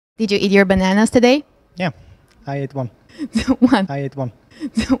Did you eat your bananas today? Yeah, I ate one. One. I ate one.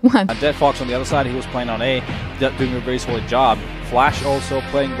 One. Dead Fox on the other side, he was playing on A, doing a very solid job. Flash also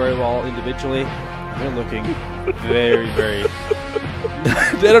playing very well individually. They're looking very, very...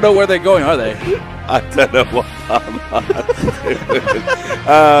 They don't know where they're going, are they? I don't know what I'm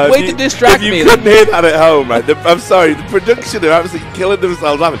Way to distract if me. You couldn't hear that at home, right? I'm sorry, the production are absolutely killing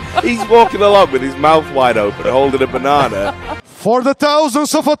themselves laughing. He's walking along with his mouth wide open, holding a banana. For the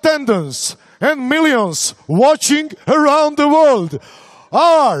thousands of attendants and millions watching around the world,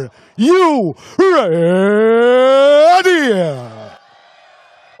 are you ready?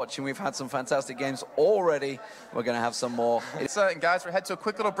 Watching, we've had some fantastic games already. We're going to have some more. And guys, we're heading to a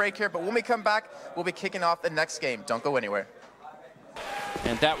quick little break here, but when we come back, we'll be kicking off the next game. Don't go anywhere.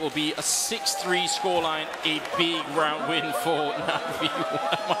 And that will be a 6-3 scoreline, a big round win for Navi.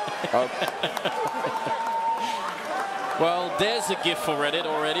 Well, there's a gift for Reddit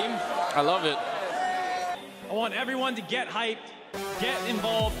already. I love it. I want everyone to get hyped, get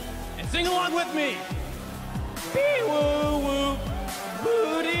involved, and sing along with me. Bee-woo-woo,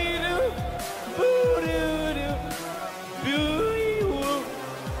 boo-dee-doo, boo-doo-doo, boo-dee-woo,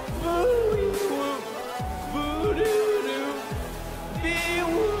 boo-dee-woo, boo-doo-doo,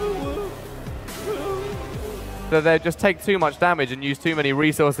 bee-woo-woo, boo. So they just take too much damage and use too many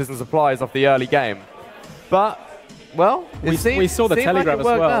resources and supplies off the early game. But, well, we saw the telegraph as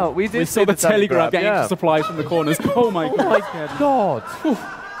well. We saw the telegraph getting supplies from the corners. Oh my god. Oh my god.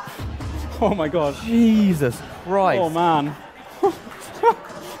 Oh my god. Jesus Christ. Oh man.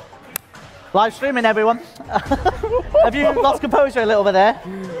 Live streaming, everyone. Have you lost composure a little bit there?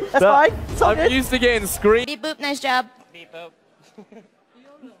 That's fine. It's all I'm good. used to getting screamed. Beep boop, nice job. Beep boop.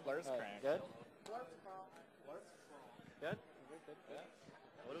 Blur's crank. Good. Good.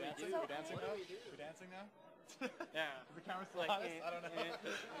 What do we do? We're dancing now? We're dancing now? Yeah. The camera's like, I don't know.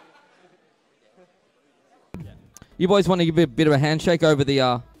 You boys want to give a bit of a handshake over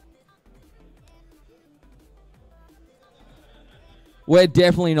the... We're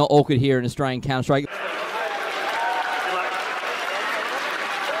definitely not awkward here in Australian Counter-Strike. There's some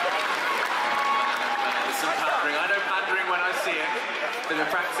pandering. I know pandering when I see it. They've been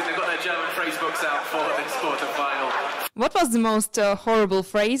practicing. They've got their German phrase books out for this quarter-final. What was the most horrible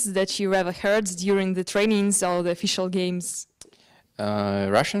phrase that you ever heard during the trainings or the official games?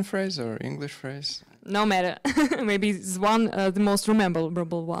 Russian phrase or English phrase? No matter. Maybe it's one, the most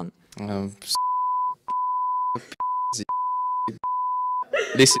memorable one.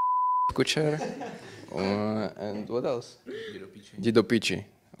 This is Kucher. And what else? Didopici,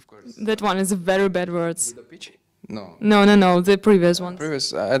 of course. That one is a very bad word. No. No, the previous one.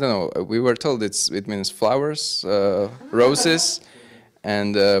 I don't know. We were told it means flowers, roses,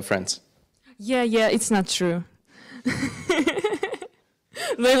 and friends. Yeah, it's not true.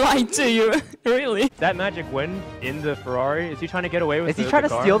 They lied to you, really. That magic win in the Ferrari, is he trying to get away with Is he trying to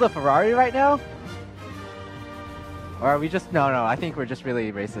steal the Ferrari right now? Or are we just... No, I think we're just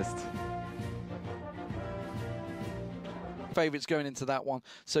really racist. Favorites going into that one,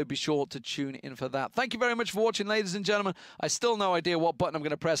 so be sure to tune in for that. Thank you very much for watching, ladies and gentlemen. I still no idea what button I'm going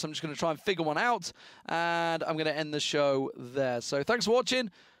to press. I'm just going to try and figure one out, and I'm going to end the show there. So thanks for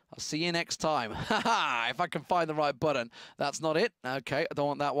watching. I'll see you next time. Haha, if I can find the right button. That's not it. Okay, I don't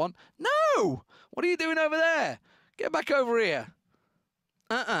want that one. No! What are you doing over there? Get back over here.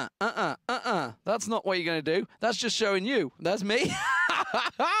 That's not what you're going to do. That's just showing you. That's me.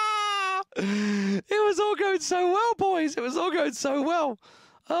 It was all going so well, boys. It was all going so well.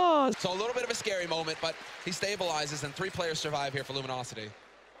 Oh. So a little bit of a scary moment, but he stabilizes, and 3 players survive here for Luminosity.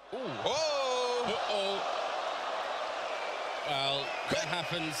 Ooh. Whoa! Uh-oh. Well, that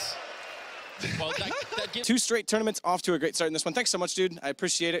happens. Well, that gives 2 straight tournaments off to a great start in this one. Thanks so much, dude. I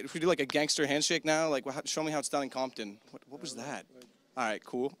appreciate it. If we do like a gangster handshake now, like show me how it's done in Compton. What was that? All right,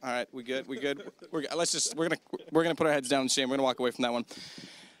 cool. All right, we good. We're gonna put our heads down in shame. We're gonna walk away from that one.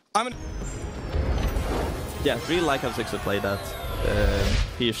 Yeah, really like how Sixer played that.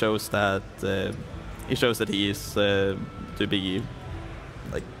 He shows that he is to be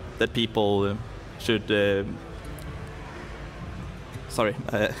like that. People should. Sorry.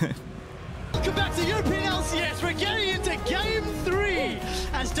 Welcome back to European LCS. We're getting into Game 3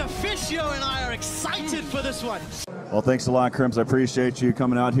 as Deficio and I are excited for this one. Well, thanks a lot, Crims. I appreciate you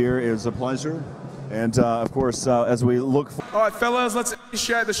coming out here. It was a pleasure. And, of course, as we look... All right, fellas, let's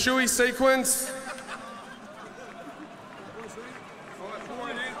initiate the Shui sequence.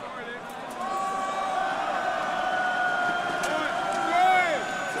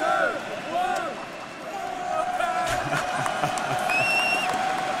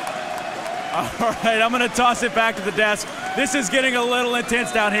 All right, I'm going to toss it back to the desk. This is getting a little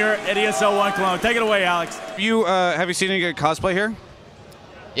intense down here at ESL 1 Cologne. Take it away, Alex. Have you seen any good cosplay here?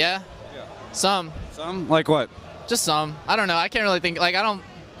 Yeah. Some. Some? Like what? Just some. I don't know. I can't really think. Like I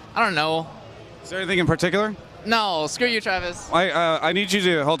don't know. Is there anything in particular? No. Screw you, Travis. I need you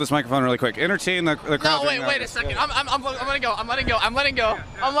to hold this microphone really quick. Entertain the crowd. No, wait a second. I'm letting go. I'm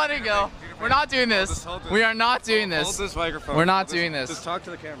letting go. We're not doing this. We are not doing this. Hold this microphone. We're not doing this. Just talk to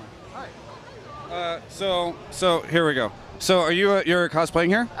the camera. Hi. So here we go. So you're cosplaying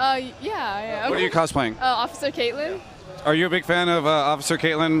here? Yeah, I am. What are you cosplaying? Officer Caitlin. Are you a big fan of Officer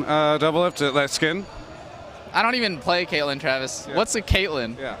Caitlin Double Lift, that skin? I don't even play Caitlin, Travis. Yeah. What's a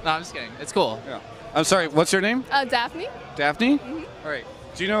Caitlin? Yeah. No, I'm just kidding. It's cool. Yeah. I'm sorry, what's your name? Daphne. Daphne? Mm-hmm. All right.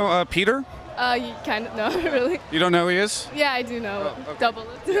 Do you know Peter? You kind of, no, really. You don't know who he is? Yeah, I do know. Oh, okay. Double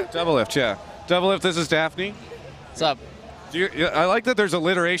Lift. Double Lift, yeah. Double Lift, this is Daphne. What's up? I like that there's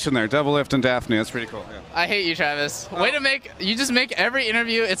alliteration there, Double Lift and Daphne. That's pretty cool. Yeah. I hate you, Travis. Way to you just make every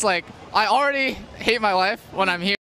interview, it's like, I already hate my life when I'm here.